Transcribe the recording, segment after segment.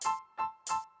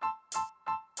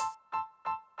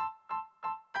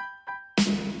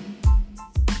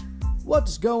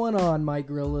What's going on, my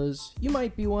Grillas? You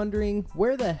might be wondering,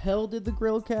 where the hell did the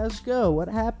Grillcast go? What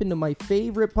happened to my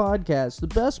favorite podcast, the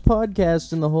best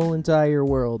podcast in the whole entire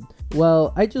world?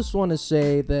 Well, I just want to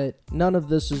say that none of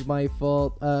this is my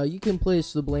fault. You can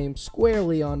place the blame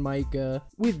squarely on Micah.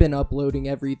 We've been uploading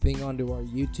everything onto our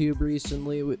YouTube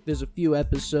recently. There's a few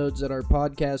episodes that our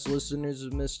podcast listeners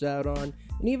have missed out on.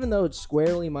 And even though it's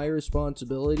squarely my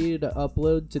responsibility to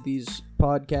upload to these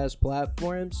podcast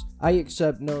platforms, I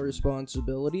accept no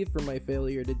responsibility for my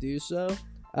failure to do so.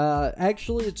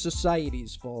 Actually, it's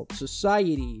society's fault.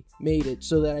 Society made it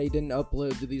so that I didn't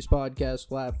upload to these podcast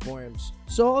platforms.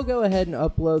 So I'll go ahead and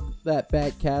upload that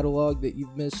back catalog that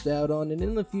you've missed out on, and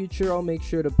in the future, I'll make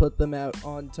sure to put them out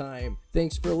on time.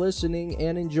 Thanks for listening,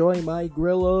 and enjoy my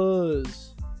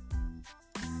Grillas!